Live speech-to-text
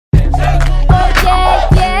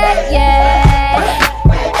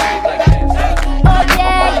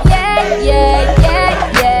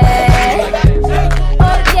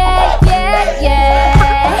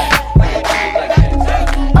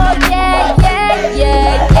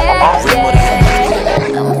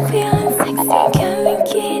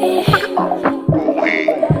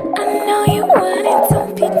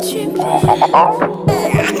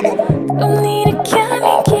Don't need a gun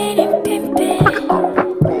and get it pimpin'.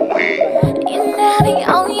 You're not the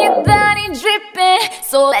only body drippin'.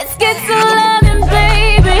 So let's get to loving,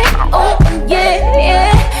 baby. Oh yeah,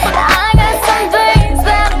 yeah. I got some things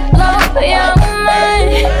that'll blow your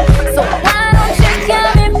mind. So why don't you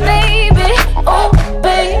come in, baby? Oh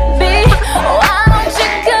baby, why don't you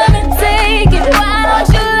come and take it? Why don't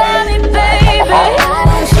you love me, baby? Why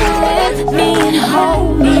don't you lift me and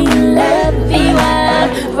hold me and love me while I'm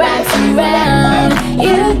wrapped around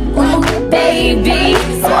you, baby?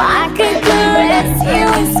 So I can caress you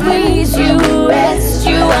and squeeze you, rest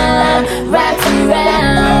you while I'm wrapped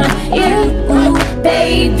around you,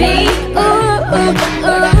 baby. Ooh, ooh,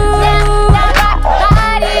 ooh.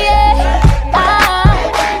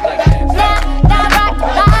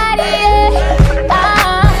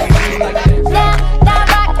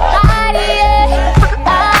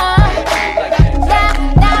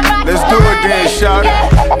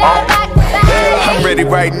 I'm ready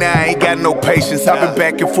right now, I ain't got no patience. I've been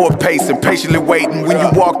back and forth pacing, patiently waiting. When you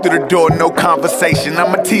walk through the door, no conversation.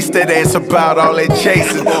 I'ma teach that ass about all that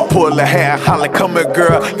chasing. Pull her hair, holla, come here,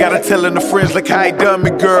 girl. Gotta tell her friends, look how he done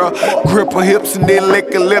me, girl. Grip her hips and then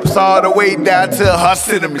lick her lips all the way down to her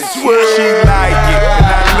cinnamon. Swear she like it, and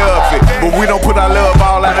I love it. But we don't put our love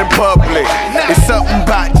all out in public. It's something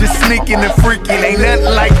about just sneaking and freaking. Ain't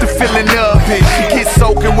nothing like the feeling of it. She gets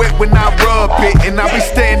soaking wet when I rub it, and I be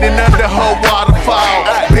standing under her waterfall.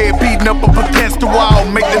 Bed beating up against the wall.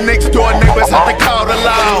 Make the next door neighbors have to call the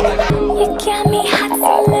law. You got me hot,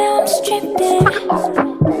 so now I'm stripping.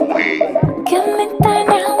 Come and find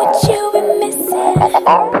out what you been missing.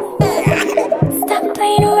 Stop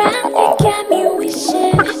playing around, you got me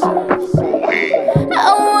wishing. I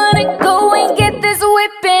wanna go and get this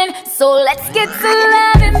whipping. So let's get to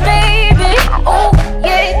loving, baby. Oh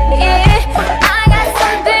yeah, yeah. I got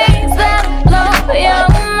some things that'll blow your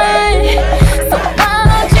mind. So why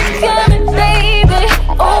don't you come in, baby?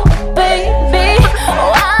 Oh baby,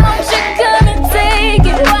 why don't you come and take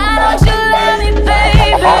it? Why don't you love me,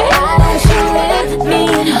 baby? Why don't you lift me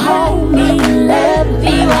and hold me and love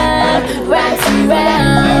me while I'm wrapped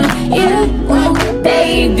around you,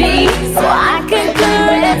 baby? So I can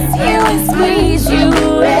caress you and squeeze you,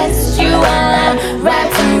 rest you while I'm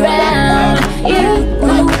wrapped around you,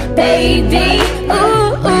 baby. Ooh,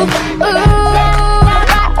 ooh, ooh.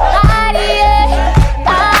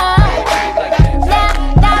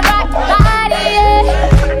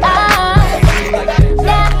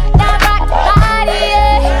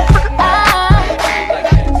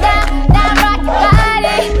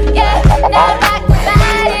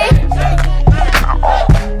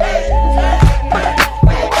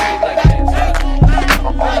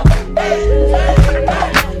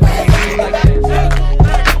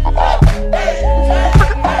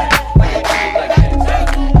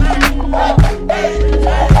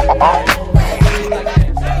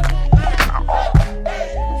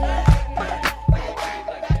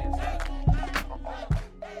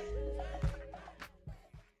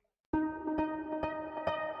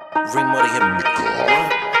 Remo The Hitmaker.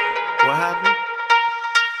 What happened?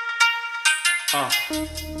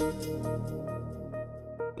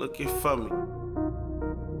 Looking for me.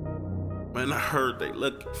 Man, I heard they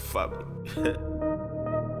looking for me.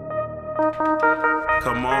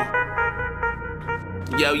 Come on.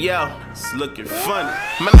 Yo, it's looking funny.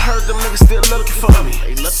 Man, I heard them niggas still looking for me.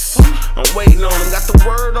 They looking for me. I'm waiting on them. Got the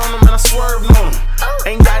word on them and I swerved on them.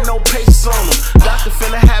 Ain't got no patience on them. Doctor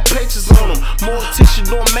finna have patience on them. More tissue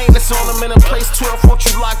doing maintenance on them. In a place 12 want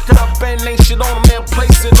you locked up and ain't shit on them. They'll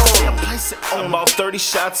place it on them. I bought 30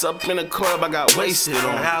 shots up in the club. I got wasted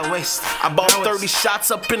on them. I bought 30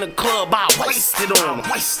 shots up in the club. I wasted on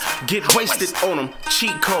them. Get wasted on them.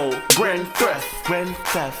 Cheat code. Grand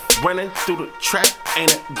theft. Running through the track.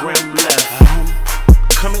 Ain't a gram left.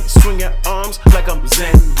 Come and swing your arms like I'm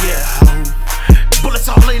Zen, yeah. Bullets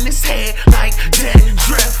all in his head like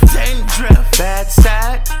dandruff. Bad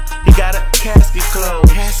side, he got a casket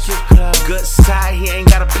closed. Good side, he ain't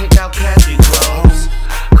gotta pick out casket clothes.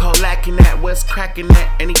 Call lacking that, what's cracking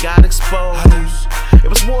that, and he got exposed. It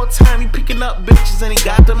was wartime, he picking up bitches and he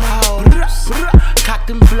got them hoes. Cocked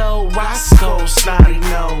and blow, Roscoe, snotty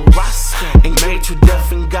nose. Ain't made to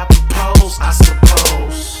death and got proposed, I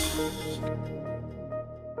suppose.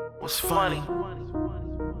 What's funny?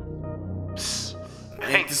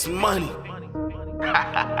 Ain't this money? What they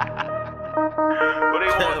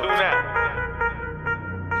wanna do now?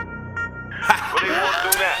 What they wanna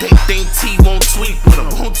do now? They think T won't tweet with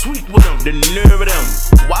them. The nerve of them.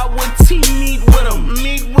 Why would T meet with them?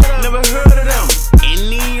 Never heard of them.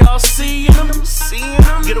 Any y'all seeing them?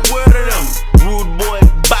 Get a word of them. Rude boy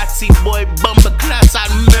Batsy boy, bumper class, I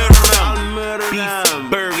murder them.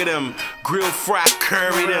 Beef, burger them, grill fry,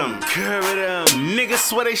 curry them. Niggas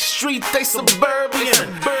swear they street, they suburban.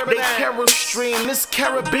 They Carol Stream, this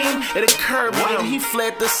Caribbean, it a Caribbean. He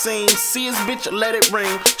fled the scene, see his bitch, let it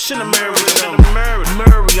ring. Should've married him.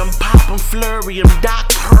 Murray, I'm poppin' flurry, I'm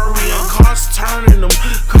Doc hurrying. Cars turning them,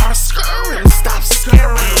 cars scurrying. Stop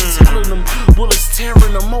scaring them, telling them bullets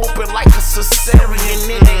tearing them open like a cesarean.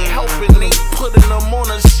 It ain't helping, they putting them on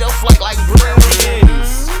a shelf like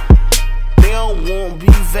librarians. They don't want to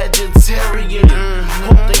be vegetarian.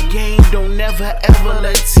 Hope the game don't never ever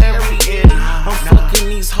let Terry in. I'm fucking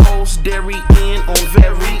these hoes, dairy in on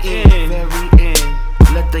very end.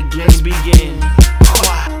 Let the games begin.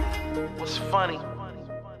 What's funny?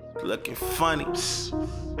 Looking funny.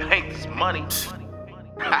 It ain't this money.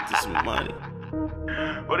 Ain't this money.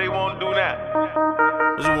 What they won't do now?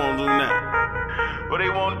 What they won't do now? What they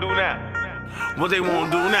won't do now? What they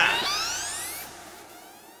won't do now?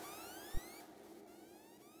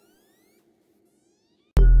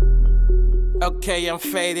 Okay, I'm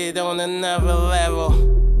faded on another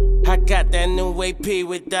level. I got that new AP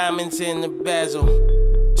with diamonds in the bezel.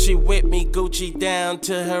 She whipped me Gucci down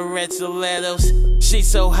to her red stilettos. She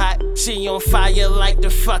so hot, she on fire like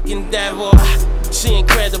the fucking devil. She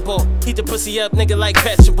incredible, eat the pussy up, nigga, like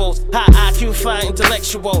vegetables. High IQ, fly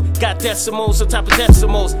intellectual. Got decimals on top of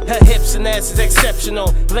decimals. Her hips and ass is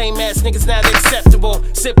exceptional. Lame ass niggas not acceptable.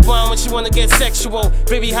 Sip wine when she wanna get sexual.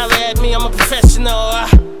 Baby, holla at me, I'm a professional.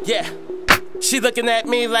 Yeah. She looking at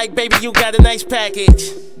me like, baby, you got a nice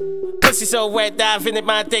package. Pussy so wet, diving in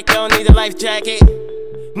my dick, don't need a life jacket.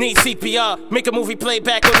 Need CPR, make a movie play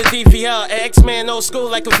back on the DVR. X-Man old school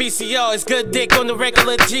like a VCR. It's good dick on the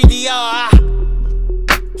regular GDR.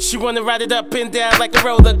 She wanna ride it up and down like a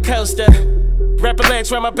roller coaster. Wrap her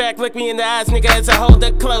legs around my back, look me in the eyes, nigga, as I hold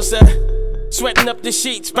her closer. Sweating up the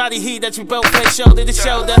sheets, body heat that we both play shoulder to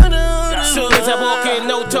shoulder. Soon as I walk in,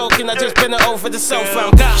 no token, I just bend her over the sofa.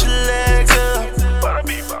 I'm gone. Put your legs up.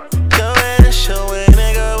 Go ahead and show it,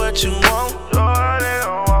 nigga, what you want.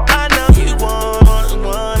 I know you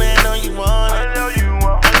want it, I know you want it. I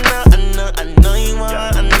know you want it.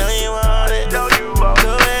 I know you want it. Go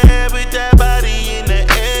ahead with that body in the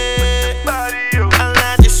air.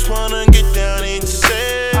 I just wanna get down and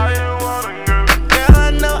say, girl,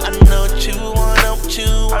 I know what you want, know what you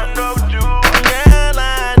want. Girl,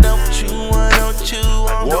 I know what you want, I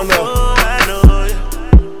know.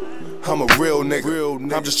 I'm a real nigga.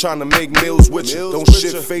 I'm just trying to make meals with you. Don't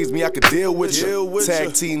shit phase me, I could deal with you.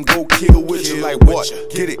 Tag team, go kill with you. Like what?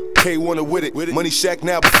 Get it? K1 with it. Money Shack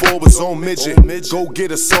now before it was on midget. Go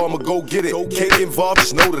get it, so I'ma go get it. K involved,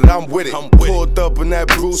 just know that I'm with it. Pulled up in that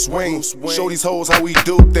Bruce Wayne. Show these hoes how we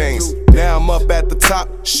do things. Now I'm up at the top,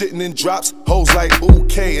 shitting in drops. Hoes like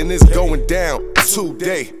okay, and it's going down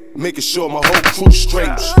today. Making sure my whole crew straight.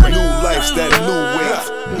 New life's that new wave.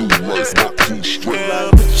 New life, my crew straight.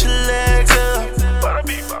 Girl, put your legs up.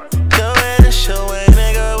 Go ahead and show it,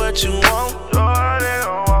 nigga, what you want.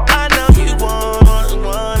 I know you want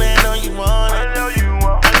it, I know you want it. I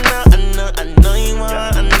know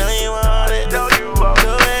you want it. Go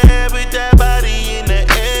ahead with that body in the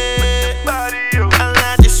air.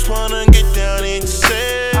 I just wanna get down and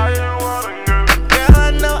say, girl,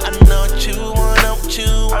 I know what you want, know what you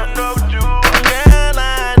want. Girl,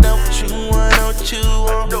 I know what you want, know what you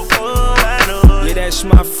want. I know. Yeah, that's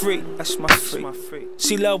my freak. That's my freak.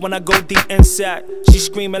 She love when I go deep inside. She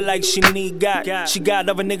screaming like she need God. She got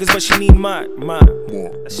other niggas, but she need mine.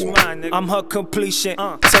 That's mine, nigga. I'm her completion.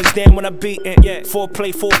 Touchdown when I beat it.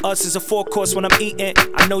 Foreplay for us is a 4-course when I'm eating.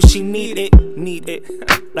 I know she need it.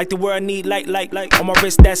 Like the world need light. On my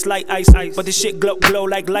wrist, that's like ice. But the shit glow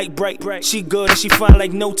like light bright. She good and she fine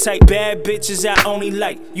like no type. Bad bitches I only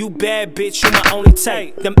like. You bad bitch, you my only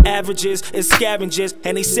type. Them averages is scavengers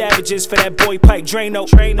and they savages for that boy pipe. Drano.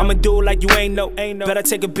 I'ma do it like you ain't no. Better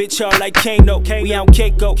take a bitch out like Kano. We out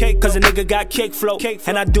Keiko, cause a nigga got cake flow.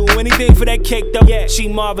 And I do anything for that cake though. She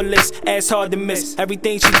marvelous, ass hard to miss.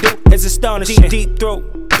 Everything she do is astonishing. Deep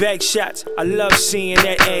throat, back shots. I love seeing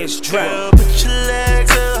that ass drop. Girl, put your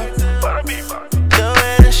legs up. Go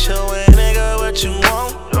ahead and show it, nigga, what you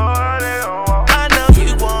want. I know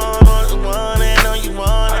you want it, I know you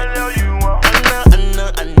want it. I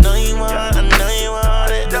know you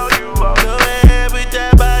want it. Go ahead with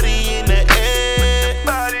that body in the air.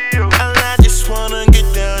 I just wanna get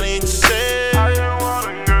down and say, girl,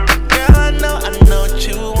 I know what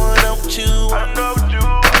you want, know what you want.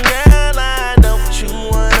 Girl, I know what you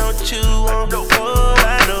want, know what you want. I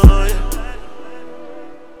know.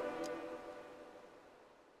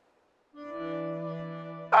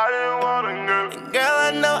 Girl,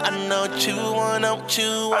 I know what you want, know what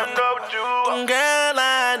you want. Girl,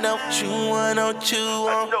 I know what you want, know what you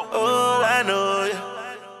want. Oh, I know you.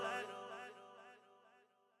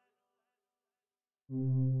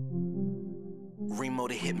 Remo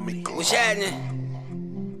The Hitmaker. What's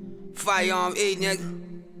happening? Firearm E, nigga.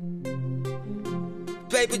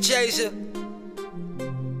 Paper chaser.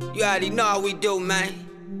 You already know how we do, man.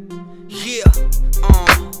 Yeah,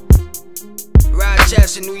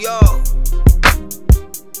 Rochester, New York.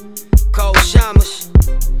 Cold Shamas,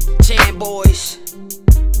 Tan Boys,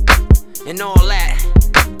 and all that.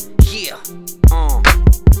 Yeah,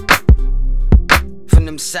 From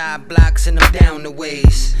them side blocks and them down the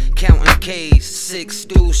ways. Counting K's, 6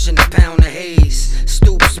 deuce and a pound of haze.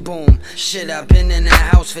 Stoops boom, shit I've been in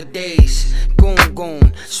that house for days. Goon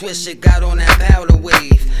goon, Swiss it got on that powder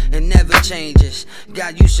wave. It never changes,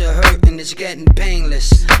 got used to hurting, it's getting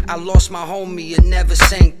painless. I lost my homie, it never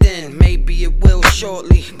sank in. Maybe it will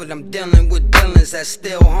shortly, but I'm dealing with villains that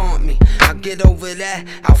still haunt me. I get over that,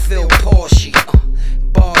 I'll feel Porsche.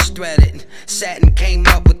 Bars threaded, satin came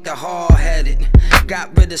up with the hard-headed.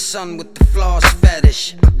 Got rid of sun with the floss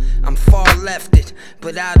fetish. I'm far lefted,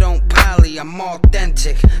 but I don't poly, I'm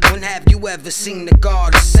authentic. When have you ever seen the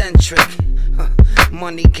guard eccentric?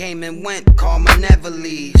 Money came and went, karma never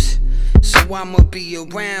leaves. So I'ma be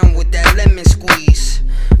around with that lemon squeeze.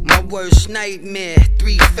 My worst nightmare,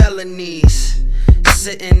 3 felonies.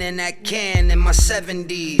 Sitting in that can in my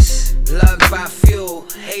 70s. Loved by few,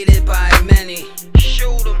 hated by many.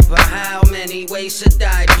 Shoot 'em, but how many ways to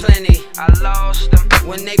die? Plenty. I lost them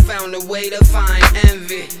when they found a way to find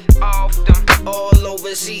envy. Off them, all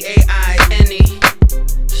over C.A.I.N.E.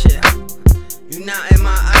 Shit, you not in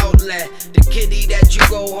my outlet. The kitty that you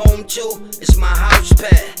go home to is my house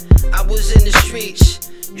pet. I was in the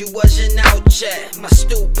streets, you wasn't out yet. My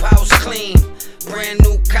stoop house clean, brand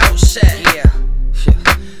new couch set. Yeah.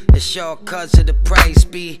 It's all cause of the price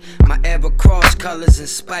be. My ever cross colors and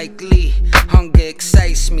Spike Lee. Hunger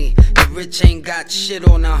excites me. The rich ain't got shit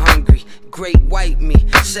on the hungry. Great white me,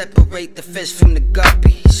 separate the fish from the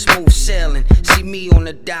guppy. Smooth sailing, see me on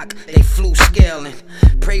the dock, they flew scaling.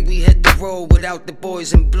 Pray we hit the road without the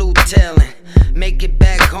boys in blue tailing. Make it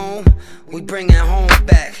back home, we bring it home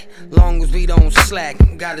back. Long as we don't slack,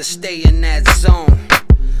 gotta stay in that zone.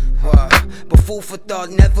 But food for thought,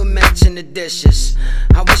 never mention the dishes.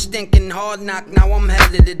 I was thinking hard knock, now I'm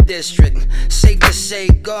head of the district. Safe to say,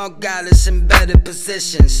 God got us in better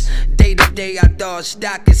positions. Day to day, I dodge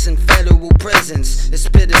dockets in federal prisons. It's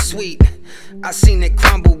bittersweet, I seen it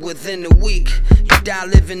crumble within a week. You die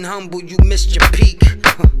living humble, you missed your peak.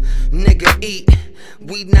 Nigga eat,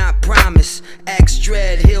 we not promised. Ask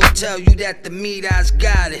Dread, he'll tell you that the meat eyes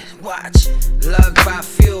got it. Watch, loved by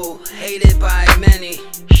few, hated by many.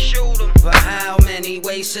 Shoot 'em, but how many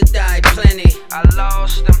ways to die? Plenty. I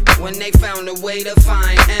lost them when they found a way to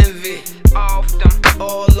find envy. Off them,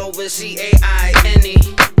 all over C.A.I.N.E.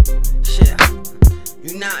 Shit,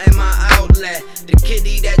 you not in my outlet. The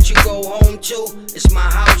kitty that you go home to is my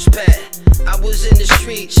house pet. I was in the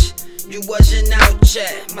streets, you wasn't out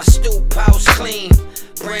yet. My stoop house clean,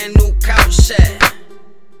 brand new couch set.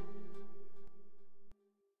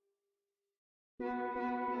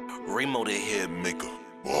 Remo The Hitmaker.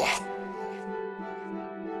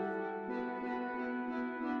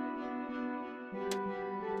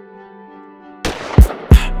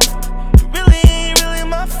 Really ain't really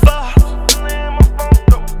my fault.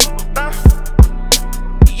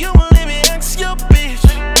 You won't let me ask your bitch.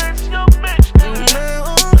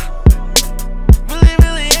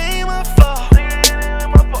 Really ain't my fault.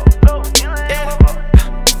 Yeah.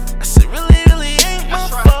 I said really ain't my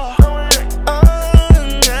fault.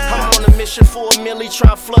 I'm on a mission for a milli,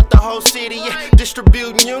 try flood the whole city. Yeah.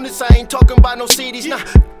 Distributing units, I ain't talking about no CDs. Nah,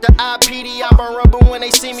 the IPD, I burn rubber when they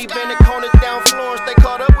see me. Been a corner down Florence, they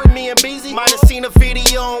caught up with me and BZ. Might have seen a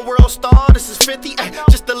video on World Star, this is 50.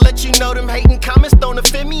 Just to let you know, them hating comments don't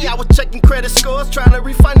offend me. I was checking credit scores, trying to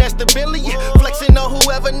refinance the Billy. Flexing on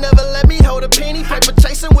whoever never let me hold a penny. Paper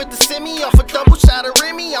chasing with the semi off a double shot of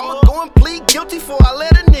Remy. I'ma go and plead guilty before I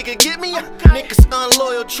let a nigga get me. Niggas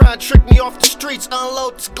unloyal, try and trick me off the streets.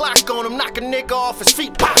 Unload this Glock on him, knock a nigga off his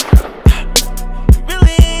feet.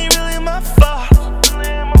 Really ain't really my fault.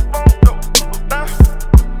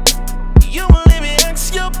 You won't let me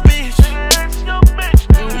ask your bitch.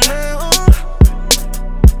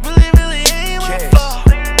 Really ain't my fault.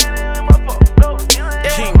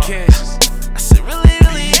 King Cash. I said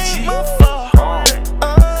really ain't my fault.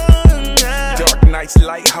 Dark nights,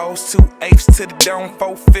 lighthouse, 2 H's to the dome,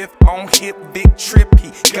 4/5 on hip, big trip.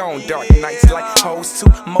 He gone. Dark nights like hoes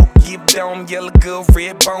too. Mo give dome, yellow good,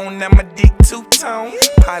 red bone. Now my dick two-tone.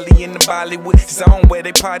 Polly in the Bollywood zone where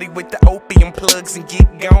they party with the opium plugs and get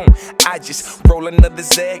gone. I just roll another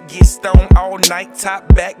Zag, get stoned all night.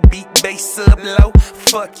 Top back, beat, bass, sub low.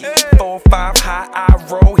 Fuck it. 4 or 5 high, I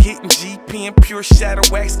roll. Hitting GP and pure shadow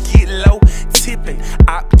wax, get low. Tipping,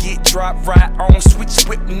 I get drop right on. Switch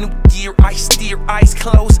whip, new gear, ice steer, eyes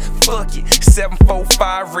closed. Fuck it.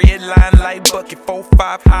 745 red line light bucket.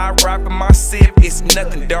 4-5 high, rockin' my sip. It's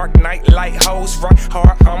nothing. Dark night light hoes, rock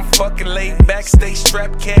hard. I'm fucking laid back, stay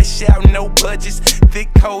strapped, cash out, no budgets. Thick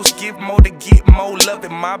hoes give more to get more love.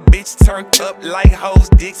 And my bitch turned up like hoes,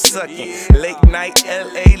 dick sucking. Late night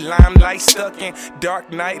LA, limelight stuck in.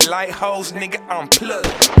 Dark night light hoes, nigga, I'm plugged.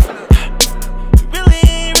 Really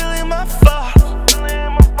ain't really my fault.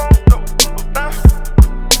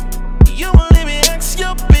 You won't let me ask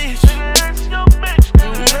your bitch.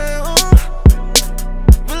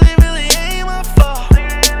 Really ain't my fault.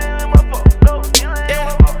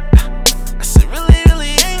 Yeah. I said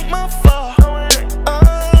really ain't my fault.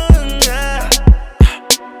 Yeah.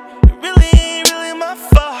 Really ain't really my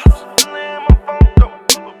fault.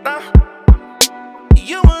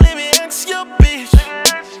 You won't let me ask your bitch.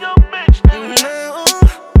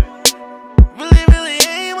 Really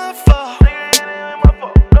ain't my fault.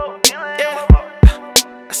 Yeah.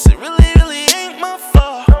 I said really ain't my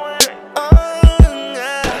fault.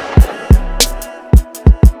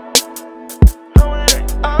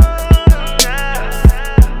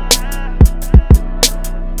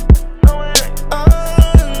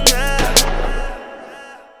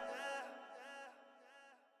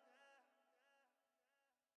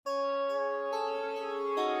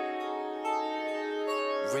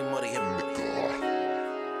 Remo The Hitmaker.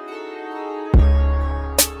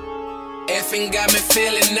 Effing got me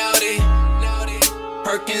feeling naughty.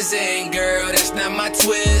 Perkins ain't, girl, that's not my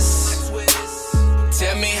twist.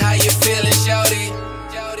 Tell me how you feeling, shawty.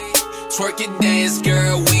 Twerk your dance,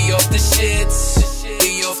 girl, we off the shits.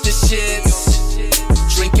 We off the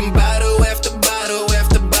shits. Drinking bottle after bottle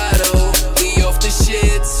after bottle. We off the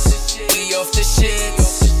shits. We off the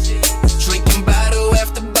shits. Drinking bottle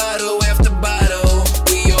after bottle after bottle.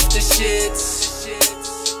 We off the shits.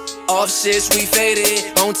 Off shits, we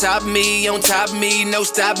faded. On top me, no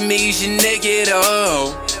stop me, she naked,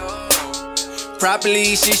 oh.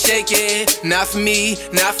 Properly, she shake it. Not for me,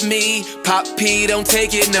 not for me. Pop P, don't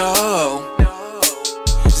take it, no.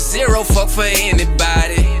 Zero fuck for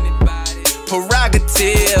anybody.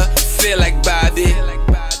 Prerogative, feel like Bobby.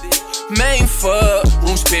 Main fuck,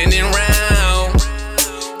 room spinning round.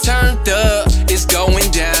 Turned up, it's going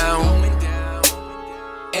down.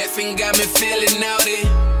 Effing got me feeling naughty.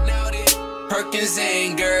 Perkins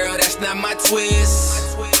ain't, girl, that's not my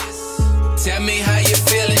twist. Tell me how you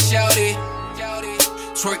feeling, shawty.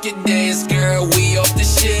 Twerk your dance, girl, we off the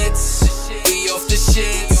shits. We off the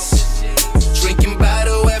shits. Drinking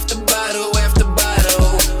bottle after bottle after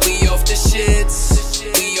bottle. We off the shits.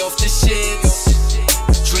 We off the shits.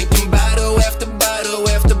 Drinking bottle after bottle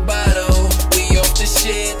after bottle. We off the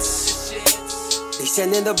shits. They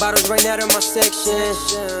sending the bottles right now to my section.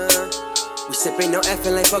 We sippin' no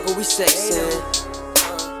effing like fuck, we sexin'.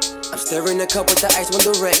 I'm stirring a cup with the ice one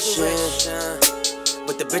direction.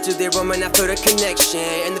 But the bitches, they roaming after the connection.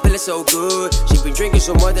 And the feeling so good. She been drinking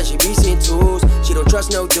so much that she be seeing tools. She don't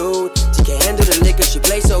trust no dude. She can't handle the liquor, she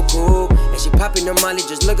play so cool. And she popping the molly,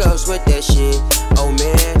 just look at her sweat that shit. Oh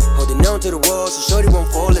man, holding on to the wall so shorty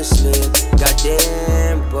won't fall asleep.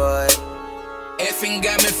 Goddamn, but Effing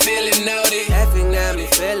got me feeling naughty. effing got me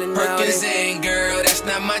feeling naughty. Perkins ain't, girl, that's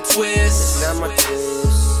not my twist. Not my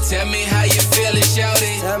twist. Tell me how you feeling,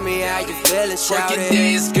 shawty. Tell me how you feeling, Twerk your shawty.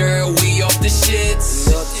 dance, girl, we off the shits.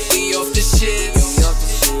 We off the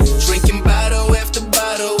shits. Drinking bottle after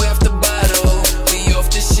bottle after bottle. We off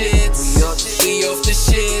the shits. We off the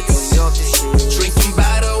shits. Drinking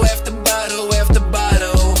bottle after bottle after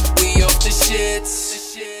bottle. We off the shits.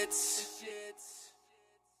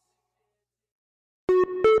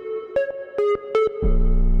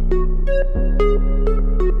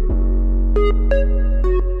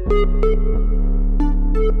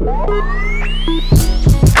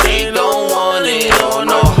 They don't want it, oh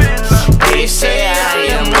no. They say I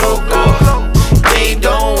am loco. They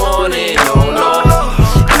don't want it, oh no.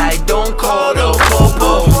 I don't call the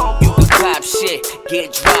popo. You can clap shit,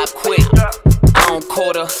 get dropped quick. I don't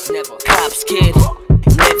quarter, never cops kid.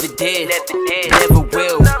 Never did, never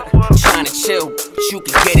will. Tryna chill, but you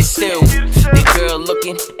can get it still. The girl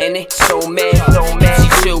looking and they so mad. She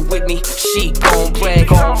chill with me, she gon' brag.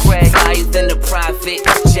 Flyer than a private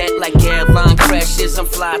jet, like airline crashes. I'm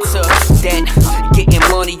fly to that. Getting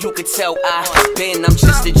money, you can tell I been. I'm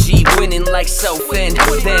just a G winning like self and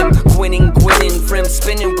them. Winning, rim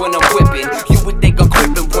spinning when I'm whipping. You would think I'm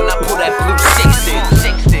gripping when I pull that blue 6 in.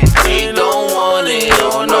 They don't want it,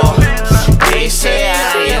 oh no. They say I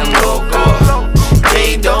am loco.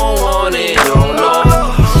 They don't want it, oh no.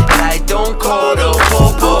 I don't call the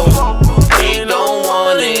popo. They don't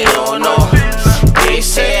want it, oh no. They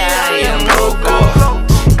say I am loco.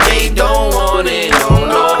 They don't want it, oh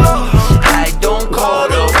no. I don't call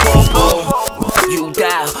the popo. You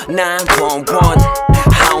dial 911.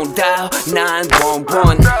 I don't dial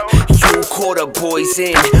 911. You call the boys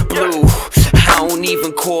in blue. I don't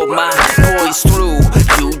even call my boys through.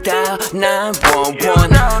 You dial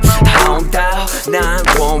 911. I don't dial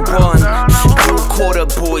 911. You call the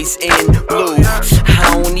boys in blue.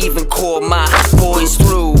 I don't even call my boys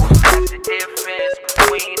through. That's the difference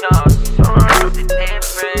between us. That's the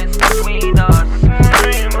difference between us. The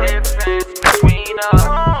difference between us.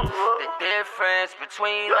 The difference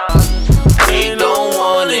between us. They don't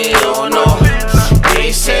want it, oh no.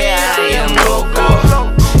 They say I am loco.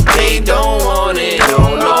 They don't want it,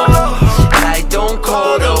 oh no. I don't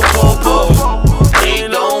call the popo. They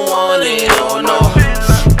don't want it, oh no.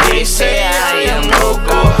 They say I am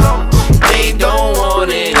loco. They don't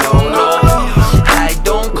want it, oh no. I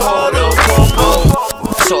don't call the popo.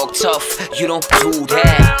 Talk tough, you don't do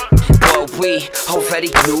that. But we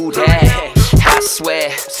already knew that. I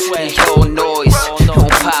swear, your noise don't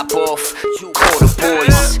pop off. You call the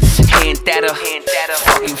boys. Hand that a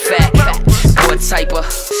fucking fact. What type of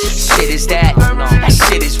shit is that? That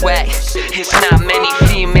shit is whack. It's not many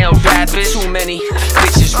female rappers, too many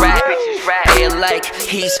bitches rap. They're like,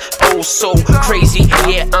 he's oh so crazy.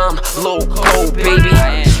 Yeah, I'm loco, baby.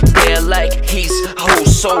 They're like, he's oh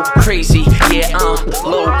so crazy. Yeah, I'm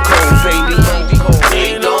loco, baby.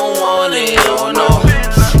 They don't want it, oh no.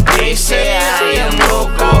 They say I am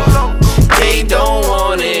loco. They don't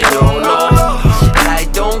want it, oh no. I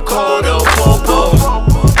don't call the popo.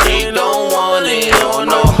 They don't want it, oh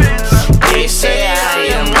no. They say I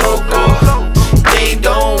am loco. They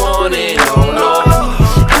don't want it, oh no.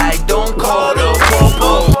 I don't call the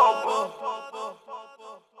popo.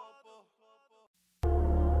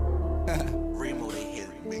 Remo The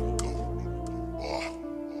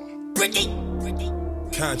Hitmaker.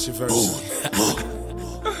 Controversy.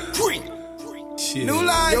 Shit. New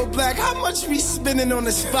line. Yo, Black, how much we spending on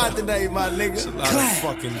the spot today, my nigga? It's a lot of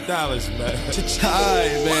fucking dollars, man.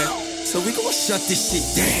 Alright, man. So we gonna shut this shit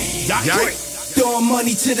down. Throwing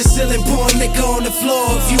money to the ceiling, pouring liquor on the floor.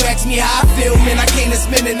 If you ask me how I feel, man, I came to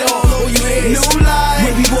spend it all. Oh, you is? No lie.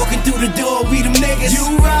 When we walking through the door, we them niggas.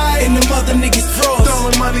 You right. And them other niggas froze.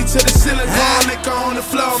 Throwing money to the ceiling, pouring liquor on the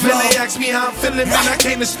floor. Man, they ask me how I'm feeling, man, I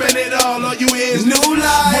came to spend it all. All you is? No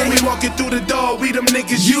lie. When we walking through the door, we them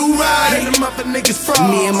niggas. You right. And them other niggas froze.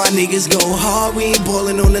 Me and my niggas go hard, we ain't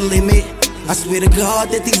ballin' on the limit. I swear to God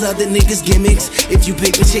that these other niggas gimmicks. If you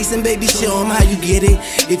paper chasing, baby, show them how you get it.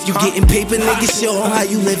 If you getting paper, niggas, show them how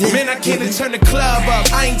you live it. Man, I came to turn the club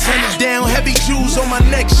up, I ain't turn it down. Heavy jewels on my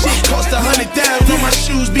neck, shit cost 100,000. On my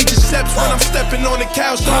shoes, beat the steps when I'm stepping on the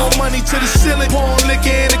couch. Throwing money to the ceiling, pouring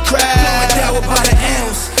liquor in the crowd. Blowing down by the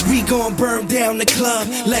ounce, we gon' burn down the club.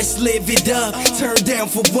 Let's live it up, turn down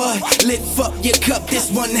for what? Lift up your cup, this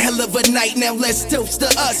one hell of a night. Now let's toast to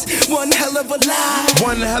us, one hell of a life.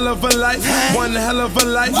 One hell of a life, one hell of a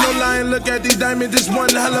life. No lying, look at these diamonds, this one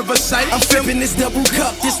hell of a sight. I'm flipping this double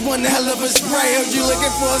cup, this one hell of a spray. Heard you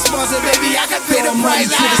looking for a sponsor, baby, I can pay the price.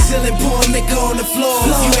 To the ceiling, pouring liquor on the floor.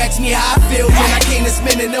 If you ask me how I feel, man, I came to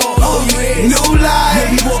spend it all. Oh, you is? No lie.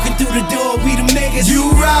 When we walking through the door, we them niggas. You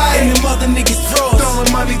right. And them other niggas froze.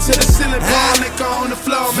 Throwing money to the ceiling, pouring liquor on the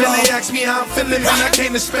floor. Man, they ask me how I'm feeling, man, I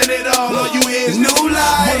came to spend it all. All you is? No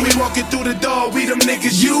lie. When we walking through the door, we them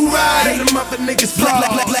niggas. You right. And them other niggas froze.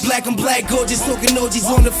 Black on black, gorgeous, looking OGs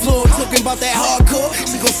on the floor. Talking about that hardcore,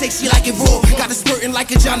 she gon' say she like it raw. Got it spurting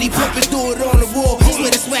like a Johnny Pump and throw it on the wall.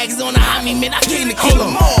 Split the swags on the homie, man, I came to kill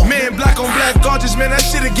them all. Man, black on black, gorgeous, man, that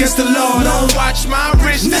shit against the law. Don't watch my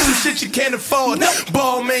wrist, this some shit you can't afford.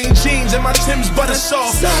 Ball main jeans and my Tim's butter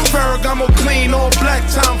soft. Ferragamo clean, all black,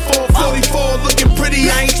 time 444. Looking pretty,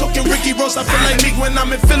 I ain't talking Ricky Ross. I feel like me when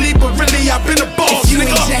I'm in Philly, but really I've been a boss. If you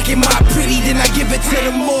ain't jacking my pretty, then I give it to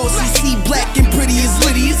the malls. You see black and pretty is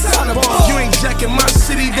litty, it's on the ball. You ain't jacking my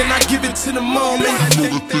city, then I give it to to the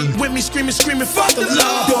moment. With me screaming, fuck the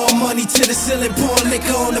law. Throwing money to the ceiling, pouring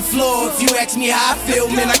liquor on the floor. If you ask me how I feel,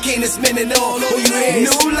 man, I came to spend it all. Oh, you hear?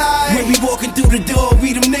 No lie. When we walking through the door,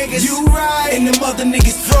 we them niggas. You right. And them other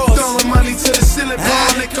niggas froze. Throwing money to the ceiling,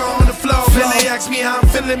 pouring liquor on the floor. Man, they ask me how I'm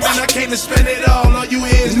feeling, man, I came to spend it all. All you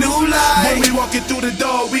hear is no lie. When we walking through the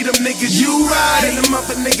door, we them niggas. You right. And them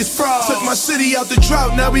other niggas froze. Took my city out the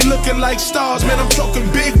drought, now we looking like stars. Man, I'm talking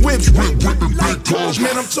big whips, whipping big cars.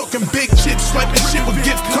 Man, I'm talking big chips, swiping shit with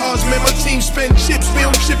gift cards. Man, my team spend chips, we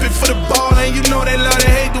don't chip it for the ball. And you know they love to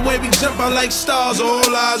hate the way we jump out like stars. All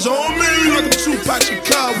eyes on me. Like I'm Tupac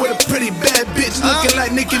Shakur with a pretty bad bitch, looking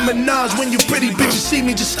like Nicki Minaj. When you pretty bitches see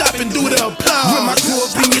me, just stop and do the applause. When my crew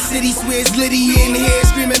up in your city, swears Liddy in here,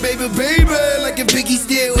 screaming baby, baby, like a Biggie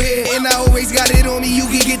still here. And I always got it on me, you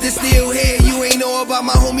can get the still here. You ain't know about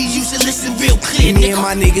my homies, you should listen real clear. Me and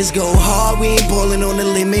my niggas go hard, we ain't ballin' on the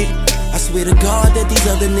limit. I swear to God that these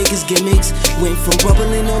other niggas gimmicks went from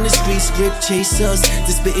bubbling on the streets, strip chasers,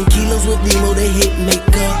 to spitting kilos with Remo the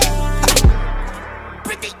Hitmaker.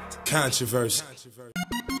 Controversy.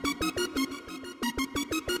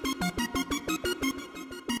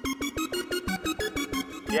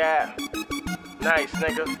 Yeah, nice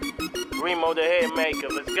nigga. Remo the Hitmaker,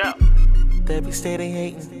 let's go. They be steady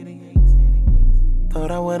hating.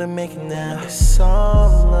 Thought I wouldn't make it now. It's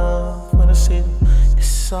all love when I see it.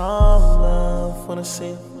 It's all love when I see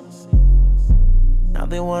it. Now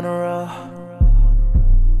they wanna roll,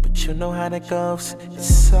 but you know how that goes.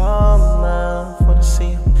 It's all love when I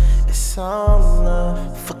see it. It's all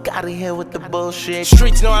love. Fuck out of here with the bullshit.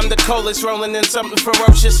 Streets know I'm the coldest, rolling in something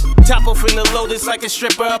ferocious. Top off in the lotus like a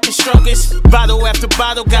stripper up in strokers. Bottle after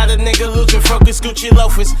bottle, got a nigga losing focus. Gucci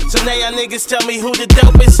loafers. So now y'all niggas tell me who the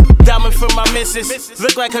dopest. Diamond for my missus.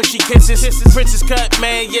 Look like her, she kisses. Princess cut,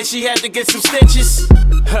 man, yeah, she had to get some stitches.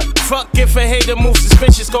 Fuck if a hater move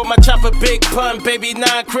suspicious. Call my chopper Big Pun, baby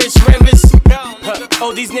 9 Chris Rivers.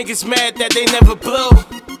 Oh, these niggas mad that they never blew.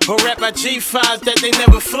 Or rap my G5s that they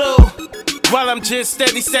never flew. While I'm just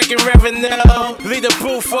steady stacking revenue. Lead a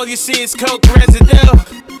booth, all you see is coke residue.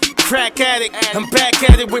 Crack addict, I'm back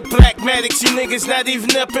at it with black medics. You niggas not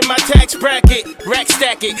even up in my tax bracket. Rack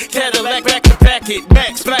stack it, Cadillac back to back it.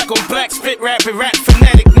 Max black on black, spit rapping, rap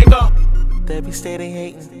fanatic, nigga. They be steady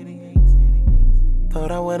hating.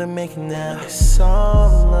 Thought I wouldn't make it now. It's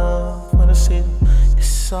all love when I see it.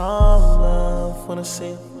 It's all love when I see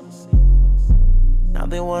it. Now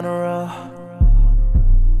they wanna roll,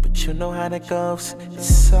 but you know how that goes.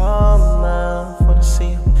 It's all love when I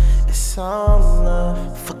see it. It's all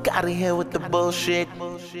love. Fuck out of here with the bullshit.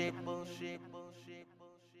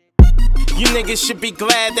 You niggas should be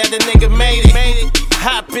glad that a nigga made it.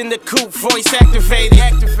 Hop in the coupe, voice activated.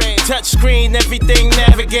 Touch screen, everything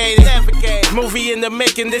navigated. Movie in the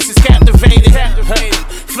making, this is captivated.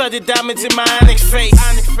 Flooded diamonds in my onyx face.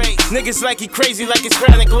 Niggas like he crazy like it's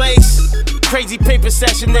chronic lace. Crazy paper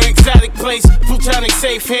session, the exotic place. Plutonic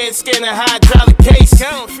safe, head scanner, hydraulic case.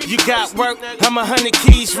 You got work, I'm 100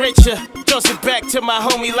 keys richer. Toss it back to my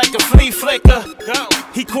homie like a flea flicker.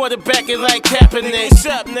 He quarterbacking like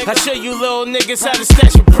Kaepernick. I show you little niggas how to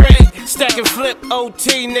stash a bread. Stack and flip,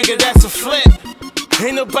 OT, nigga, that's a flip.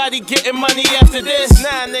 Ain't nobody getting money after this.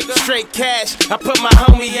 Nah, nigga. Straight cash. I put my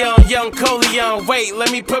homie on, young Coley on. Wait,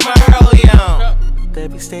 let me put my Hurley on. They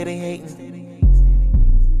be steady hating.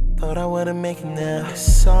 Thought I wouldn't make it now.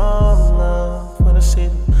 It's all love when I see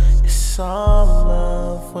it. It's all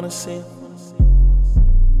love when I see it.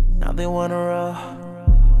 Now they wanna roll,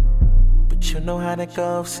 but you know how that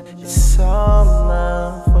goes. It's all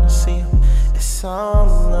love when I see it. It's all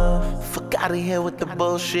love. Fuck out of here with the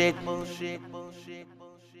bullshit.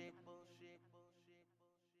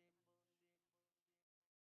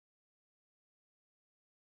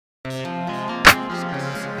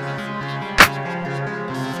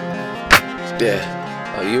 Yeah,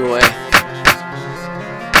 oh, you ain't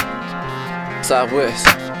Southwest,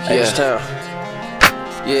 H-Town.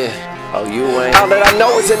 Yeah. Oh, you ain't. All that I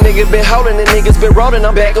know is a nigga been holding and niggas been rolling,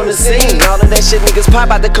 I'm back on the scene. All of that shit niggas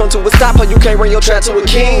pop out to come to a stop, or you can't run your trap to a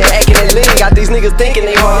king. Acting and lean, got these niggas thinking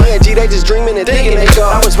they hard. G, they just dreaming and thinking they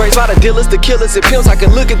God. I was raised by the dealers, the killers, and pimps. I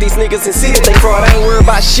can look at these niggas and see that they fraud. I ain't worried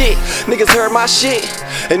about shit. Niggas heard my shit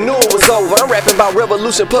and knew it was over. I'm rapping about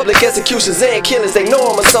revolution, public executions, and killings. They know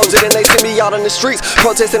I'm a soldier, then they send me out on the streets,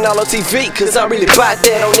 protesting all on TV. Cause I'm really about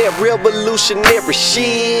that on that revolutionary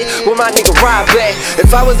shit. With my nigga ride back.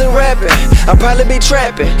 If I wasn't rapping, I'd probably be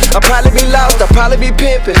trapping, I'd probably be lost, I'd probably be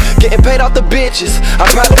pimping, getting paid off the bitches. I'd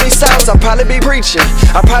probably be sauce, I'd probably be preaching,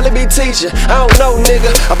 I'd probably be teaching. I don't know, nigga,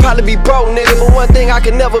 I'd probably be broke, nigga. But one thing I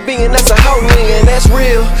can never be, and that's a hoe, nigga. And that's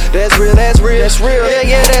real, that's real, that's real, that's real. Yeah,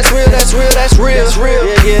 yeah, that's real, that's real, that's real, that's real.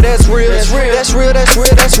 Yeah, yeah, that's real. That's real. That's real. That's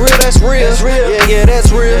real. That's real. That's real. That's real. Yeah, yeah,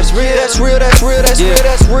 that's real. That's real. That's real. That's real.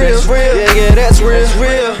 That's real. That's real. Yeah, yeah, that's real. That's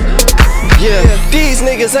real. Yeah, these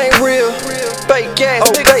niggas ain't real. Fake ass,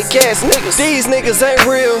 fake ass niggas. These niggas ain't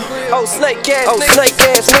real. Oh, snake ass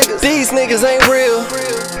niggas. These niggas ain't real.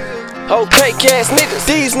 Oh, cake ass niggas.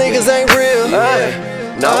 These niggas ain't real.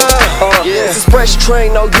 No, this is pressure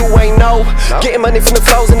train, no, you ain't know. Getting money from the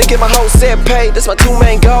flows and to get my whole set paid, that's my two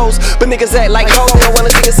main goals. But niggas act like hoes, they don't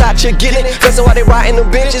wanna see us out here getting it. That's why they riding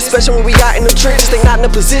them benches, especially when we out in them trenches. They not in a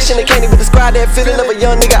position, they can't even describe that feeling of a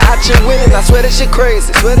young nigga out here winning. I swear that shit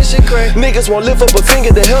crazy, Niggas won't lift up a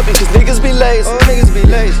finger to help you, cause niggas be lazy.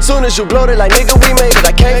 Soon as you blow it like nigga, we made it,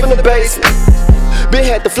 I came from the basement. Been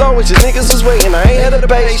had the flow with your niggas was waiting, I ain't had the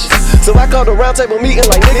patience. So I called a round table meeting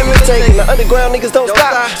like nigga was taking. The underground niggas don't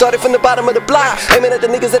stop. Started from the bottom of the block, aiming at the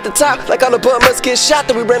niggas at the top. Like all the bum must get shot,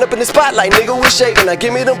 then we ran up in the spotlight. Nigga was shaking, now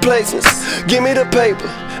give me them placements, give me the paper,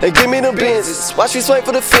 and give me them Benzes. Watch me swing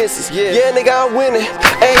for the fences, yeah nigga I'm winning.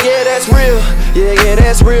 And yeah, that's real, yeah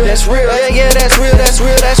that's real. That's real, yeah that's real, that's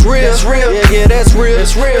real, that's real. That's real, yeah that's real.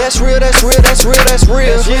 That's real, that's real, that's real, that's real, that's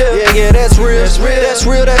real. Yeah that's real, that's real, that's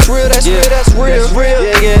real, that's real, that's real, that's real.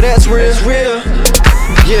 Yeah that's real, that's real.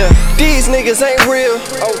 Yeah, these niggas ain't real.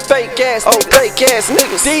 Oh, fake ass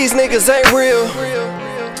niggas. These niggas ain't real.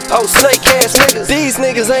 Oh, snake ass niggas. These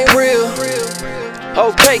niggas ain't real.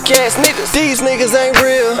 Oh, cake ass niggas. These niggas ain't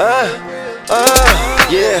real.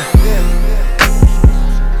 Yeah.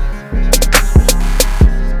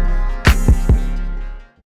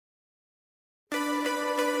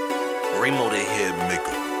 Remo The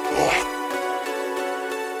Hitmaker.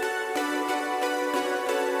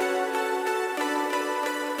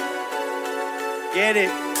 Get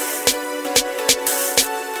it.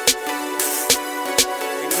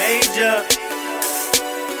 Major.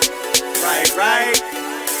 Right.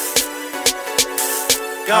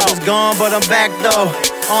 Go. I was gone, but I'm back though.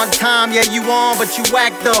 On time, yeah, you on, but you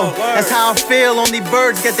whack though. That's how I feel, only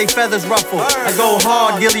birds get their feathers ruffled. I go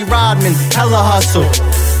hard, Gilly Rodman, hella hustle.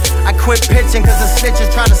 I quit pitching cause the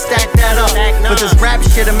snitches trying to stack that up. But this rap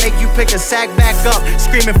shit'll make you pick a sack back up.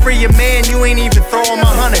 Screaming free your man, you ain't even throwing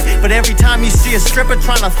my 100. But every time you see a stripper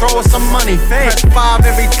trying to throw us some money, press 5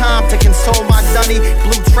 every time to console my dunny.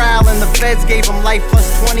 Blue trial and the feds gave him life plus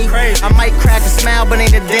 20. I might crack a smile but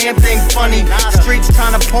ain't a damn thing funny. Streets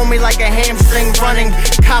trying to pull me like a hamstring running.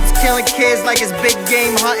 Cops killing kids like it's big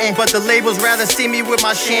game hunting. But the labels rather see me with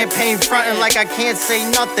my champagne frontin' like I can't say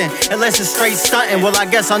nothing unless it's straight stunting. Well I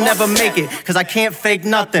guess I'll never make it, cause I can't fake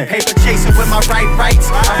nothing. Paper chasing with my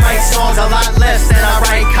rights. I write songs a lot less than I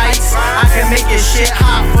write kites. I can make your shit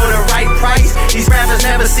hot for the right price. These rappers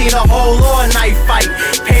never seen a whole or a knife fight.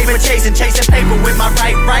 Paper chasing paper with my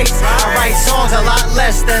rights. I write songs a lot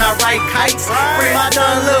less than I write kites. Free my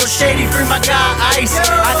done little shady, free my guy Ice.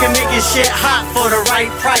 I can make your shit hot for the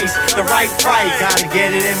right price. The right price. Gotta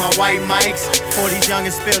get it in my white mics. For these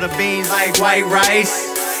youngins spill the beans like white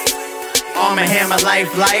rice. Arm and hammer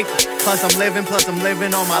life like. Plus I'm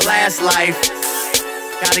living on my last life.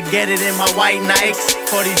 Gotta get it in my white Nikes.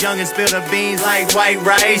 For these youngins spill the beans like white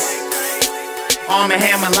rice. Arm and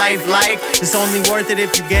hammer life like. It's only worth it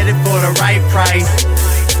if you get it for the right price.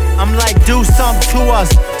 I'm like, do something to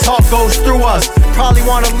us. Talk goes through us. Probably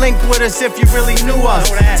wanna link with us if you really knew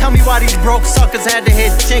us. Tell me why these broke suckers had to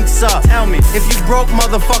hit chinks up. Tell me, if you broke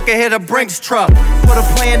motherfucker, hit a Brinks truck. Put a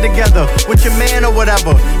plan together with your man or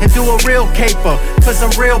whatever, and do a real caper for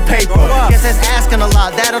some real paper. Guess that's asking a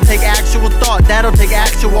lot. That'll take actual thought. That'll take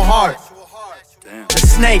actual heart. The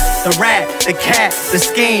snake, the rat, the cat, the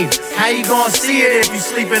scheme. How you gonna see it if you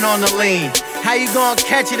sleeping on the lean? How you gonna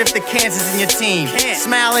catch it if the cancer's in your team?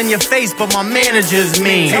 Smile in your face, but my manager's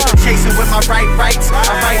mean. Paper chasing with my rights.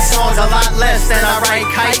 I write songs a lot less than I write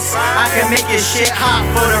kites. I can make your shit hot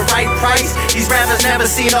for the right price. These rappers never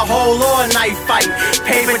seen a whole or a knife fight.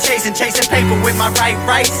 Paper chasing paper with my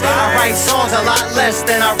rights. I write songs a lot less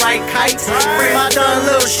than I write kites. Free my done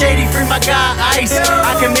little shady, free my guy Ice.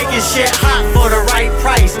 I can make your shit hot for the right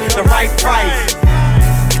price. The right price.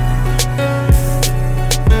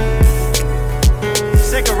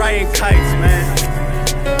 Sick of writing kites, man.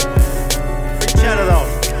 Free cheddar though.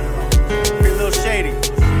 Free Lil Shady.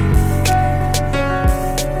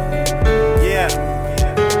 Yeah.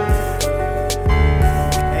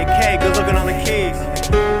 Hey K, good looking on the keys.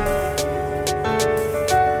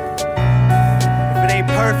 If it ain't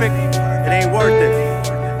perfect, it ain't worth it.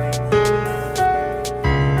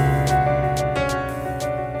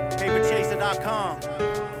 PaperChaserDotCom.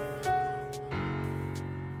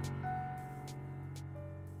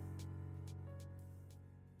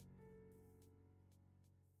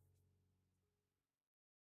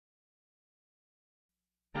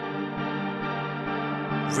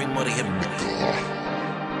 Remo The Hitmaker.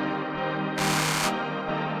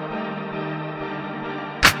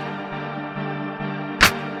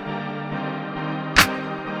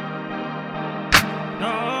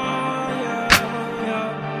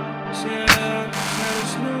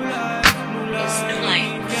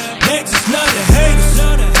 They just love the haters,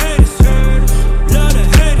 love the haters, love the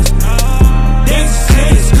haters. They just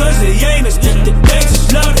hate us cause they ain't us. They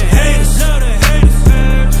just love the haters, love the haters,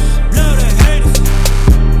 love the haters.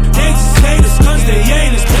 They just hate us cause they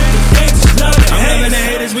ain't us. They just love the haters. I'm loving the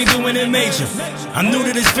haters, we doing it major. I'm new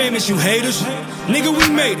to this famous, you haters. Nigga, we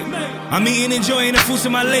made it. I'm eating, enjoying the fruits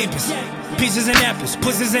of my labors. Pieces and apples,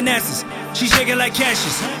 pussies and asses. She shaking like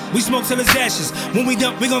cashes. We smoke till it's ashes. When we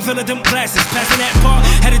dump, we gon' fill up them glasses. Passing that bar,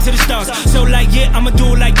 headed to the stars. So like yeah, I'ma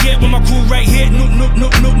do it like yeah. With my crew right here. New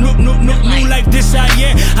like this, I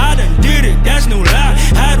done did it. That's no lie.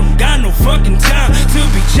 I don't got no fucking time to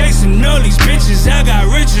be chasing all these bitches. I got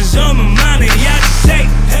riches on my mind and y'all just say,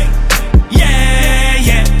 hey,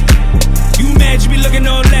 yeah. You mad? You be looking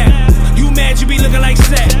all that. You mad? You be looking like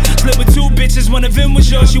Seth. Split with two bitches, one of them was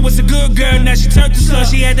yours. She was a good girl, now she turned to slut.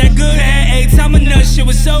 She had that good hair, 8 time a nut. Shit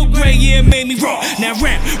was so great, yeah, it made me raw. Now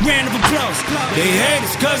round of applause. They hate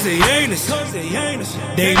us cause they ain't us.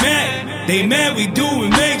 They mad, we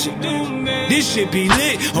doing major. This shit be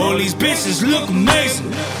lit, all these bitches look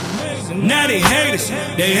amazing. Now they hate us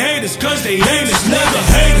cause they ain't us. Love the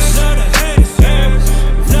haters, love the haters.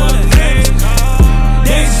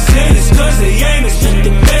 They just hate us cause they ain't us.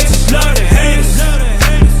 They just love the haters.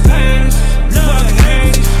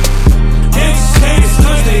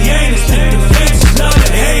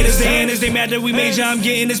 They mad that we major, I'm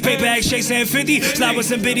getting this paper act shakes and 50. Slide with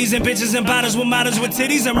some biddies and bitches and bottles with models with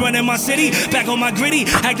titties. I'm running my city, back on my gritty.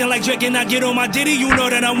 Acting like Drake and I get on my ditty. You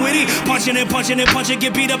know that I'm witty. Punching and punching and punching.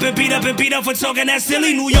 Get beat up and beat up and beat up for talking that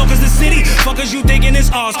silly. New York is the city. Fuckers you thinking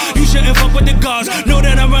it's ours. You shouldn't fuck with the gods. Know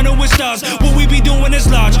that I'm running with stars. What we be doing is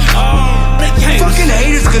large. Fucking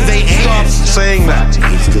haters cause they hate us. Stop saying that.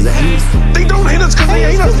 They don't hate us cause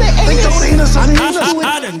they hate us. They don't hate us cause they hate us.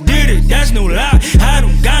 I done did it, that's no lie. I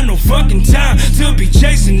don't got no fucking time to be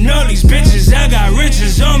chasing all these bitches. I got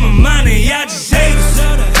riches on my mind and y'all just hate us.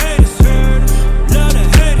 Love the haters, love the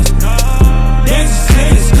haters. They just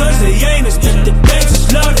hate us cause they ain't us. They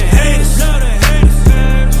just love the haters, love the haters,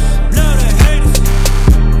 love the haters.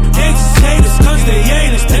 They just hate us cause they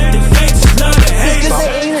ain't us. They just love the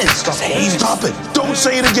haters. Stop it. Don't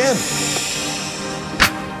say it again.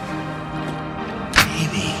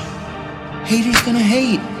 Baby, haters gonna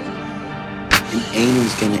hate. And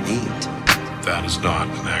haters gonna hate. That is not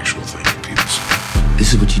an actual thing people say.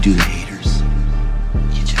 This is what you do to haters.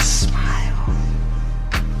 You just smile.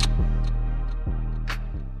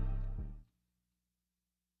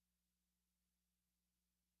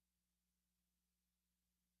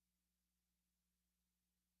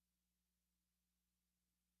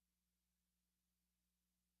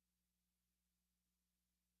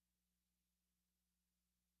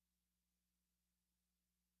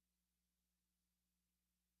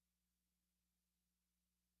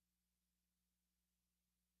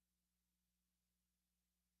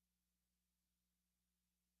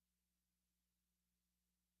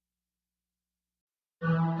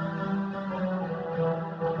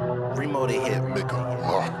 Remo The Hitmaker.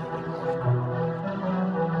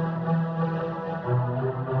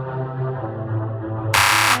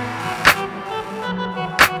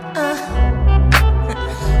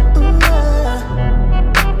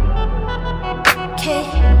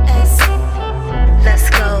 KS, let's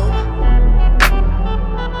go.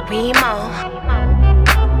 Remo.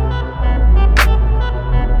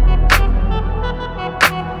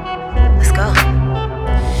 Let's go.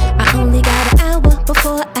 I only got an hour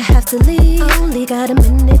before I have to leave. I only got a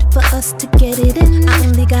minute for us to get it in. I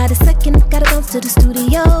only got a second, gotta go to the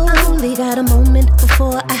studio. I only got a moment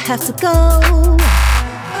before I have to go.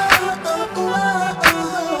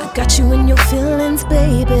 I got you in your feelings,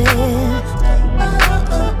 baby.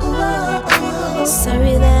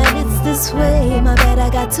 Sorry that it's this way, my bad, I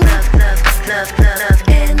got to love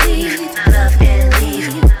and leave. Love and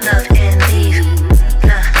leave. Love and leave.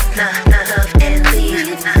 Love and leave.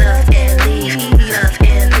 Love and leave. Love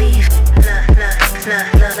and leave.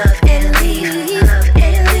 Love and leave. Love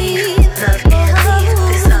and leave. Love and leave.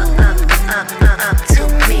 This up to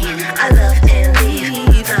me. I love and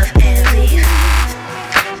leave. Love and leave.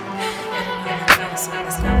 Stop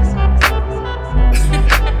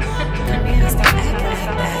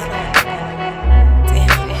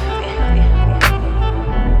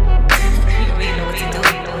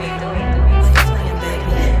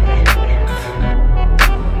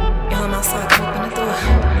acting like that.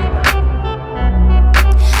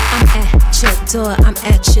 door, I'm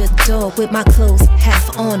at your door with my clothes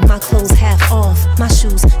half on, my clothes half off, my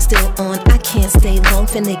shoes still on. I can't stay long,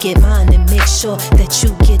 finna get mine and make sure that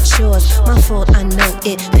you get yours. My fault, I know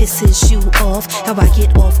it pisses you off, how I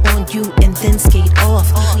get off on you and then skate off.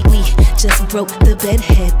 We just broke the bed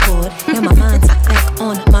headboard, now my mind's back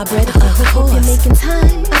on my bread. I hope you're making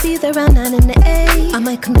time, I'll be there around 9 in the A. I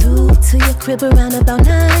might come through to your crib around about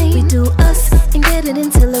 9. We do us and get it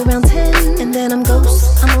until around 10, and then I'm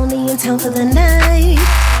ghost, I'm only in town for the night.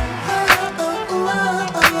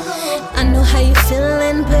 I know how you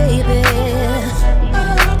feeling, baby,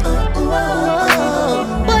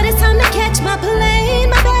 but it's time to catch my plane.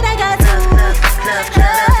 My bad, I got to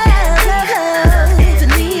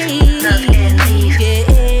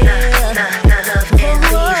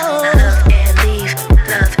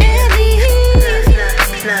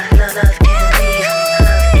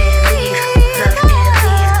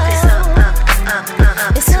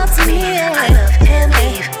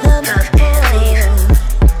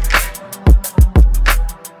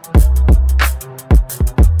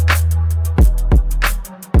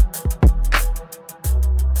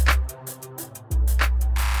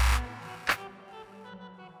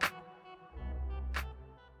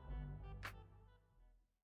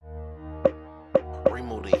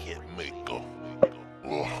Remo The Hitmaker.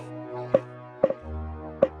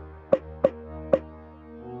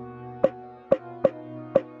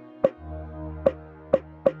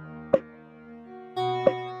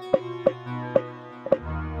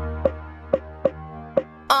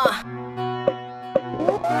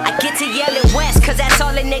 I get to yellin' West, cause that's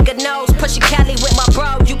all a nigga knows. Pushing Cali with my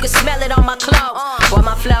bro, you can smell it on my clothes. Boy,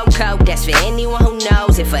 my flow code, that's for anyone who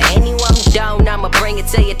knows. And for anyone who don't, I'ma bring it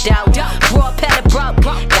to your door. Raw pedal broke,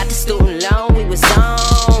 got the student loan, we was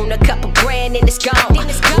on. A couple grand and it's gone.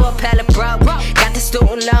 Raw pedal broke, got the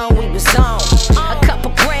student loan, we was on. A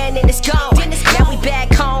couple grand and it's gone. Now we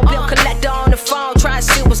back home, bill collector on the phone, trying to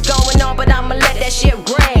see what's going on, but I'ma let that shit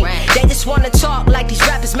ring. They just wanna talk like these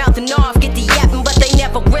rappers mouthing off, get the yapping, but they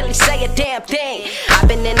never really say a damn thing. I've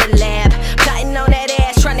been in the lab, plotting on that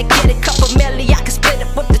ass, trying to get a couple milli, I can split it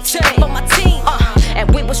with the team. For my team,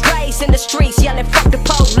 and we was raised in the streets, yelling fuck the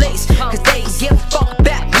police, cause they can give a fuck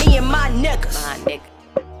about me and my niggas.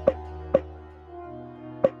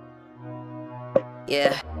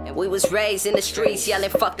 Yeah, and we was raised in the streets, yelling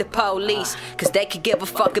fuck the police, cause they could give a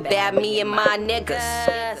fuck about me and my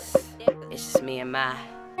niggas. It's just me and my,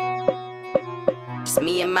 it's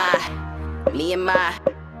me and my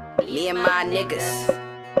niggas.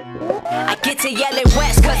 I get to yellin'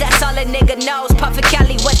 West, cause that's all a nigga knows. Puffin'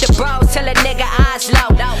 Cali with the bros, till a nigga eyes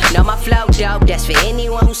low. Know my flow dope, that's for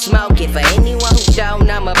anyone who smoke it. For anyone who don't,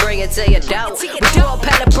 I'ma bring it to your dough. We do a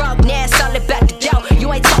pellet broke, now it's all about the dough.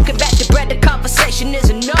 You ain't talking about the bread, the conversation is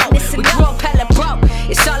a no. We do a pellet broke,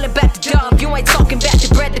 it's all about the dough. You ain't talking about the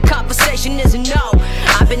bread, the conversation is a no.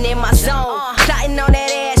 I've been in my zone, plotting on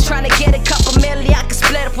that ass, trying to get a couple milli, I can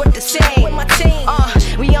split up with the team.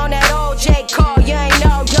 We on that old J. Cole, you ain't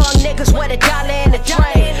know young niggas with a dollar in the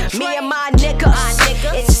drain. Me and my niggas,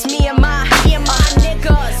 it's just me and my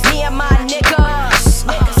niggas, me and my niggas.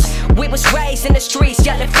 We was raised in the streets,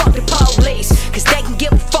 yelling fuck the police, cause they can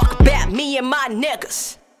give a fuck about me and my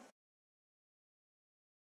niggas.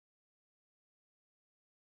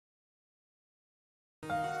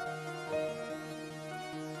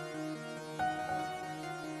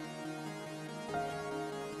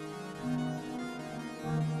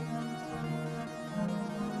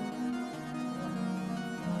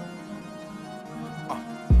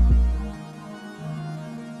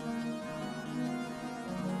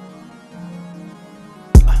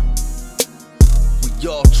 We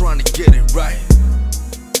all trying to get it right.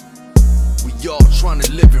 We all trying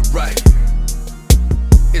to live it right.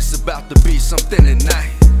 It's about to be something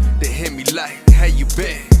tonight. They hit me like, how you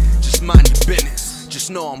been? Just mind your business. Just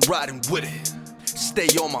know I'm riding with it. Stay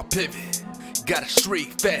on my pivot. Got a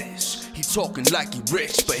street fetish. He talking like he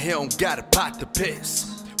rich, but he don't got a pot to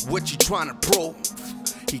piss. What you trying to prove?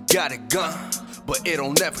 He got a gun, but it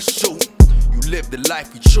don't never shoot. You live the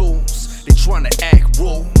life you choose. They tryna act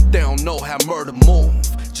rude, they don't know how murder move.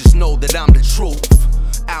 Just know that I'm the truth,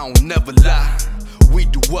 I don't never lie. We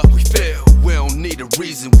do what we feel, we don't need a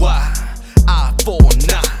reason why. Eye for an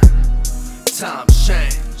eye. Times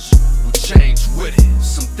change, we change with it.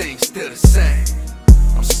 Some things still the same,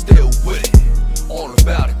 I'm still with it. All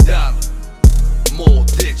about a dollar, more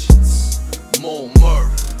digits, more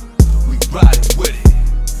murder. We riding with it,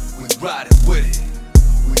 we riding with it,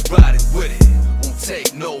 we riding with it. Won't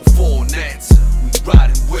take no for an answer. We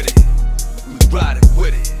riding with it. We riding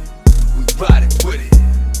with it. We riding with it.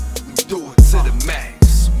 We do it to the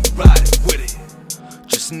max. We riding with it.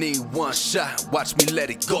 Just just need one shot, watch me let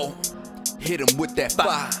it go. Hit him with that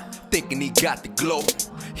fire, thinking he got the glow.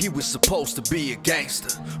 He was supposed to be a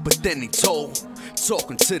gangster, but then he told,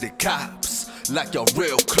 talking to the cops like y'all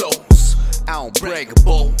real close. I don't brag or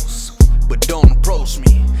boast, but don't approach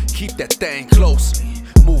me. Keep that thing closely,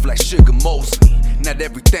 move like Sugar Mosley. Not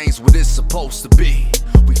everything's what it's supposed to be.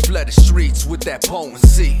 We flood the streets with that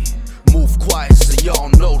potency. Move quiet so y'all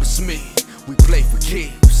notice me. We play for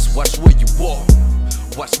keeps, watch where you walk,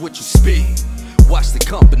 watch what you speak, watch the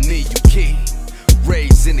company you keep.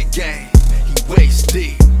 Raised in the game, he waist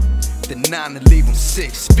deep. The 9 to leave him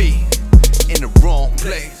 6 feet. In the wrong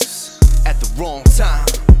place, at the wrong time.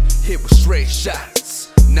 Hit with straight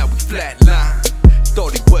shots, now we flatline.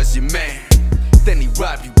 Thought he was your man, then he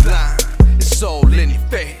robbed you blind. It's all in your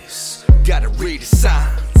face, gotta read the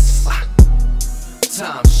signs.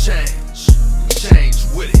 Times change, we change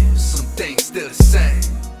with it. Some things still the same,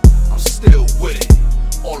 I'm still with it.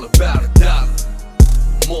 All about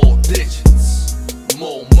 $1, more digits,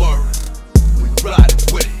 more murder. We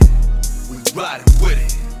riding with it, we riding with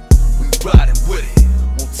it, we riding with it.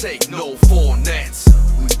 Won't take no for an answer.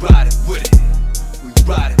 We riding with it, we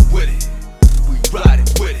riding with it, we riding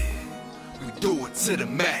with it. We do it to the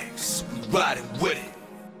max, we riding with it.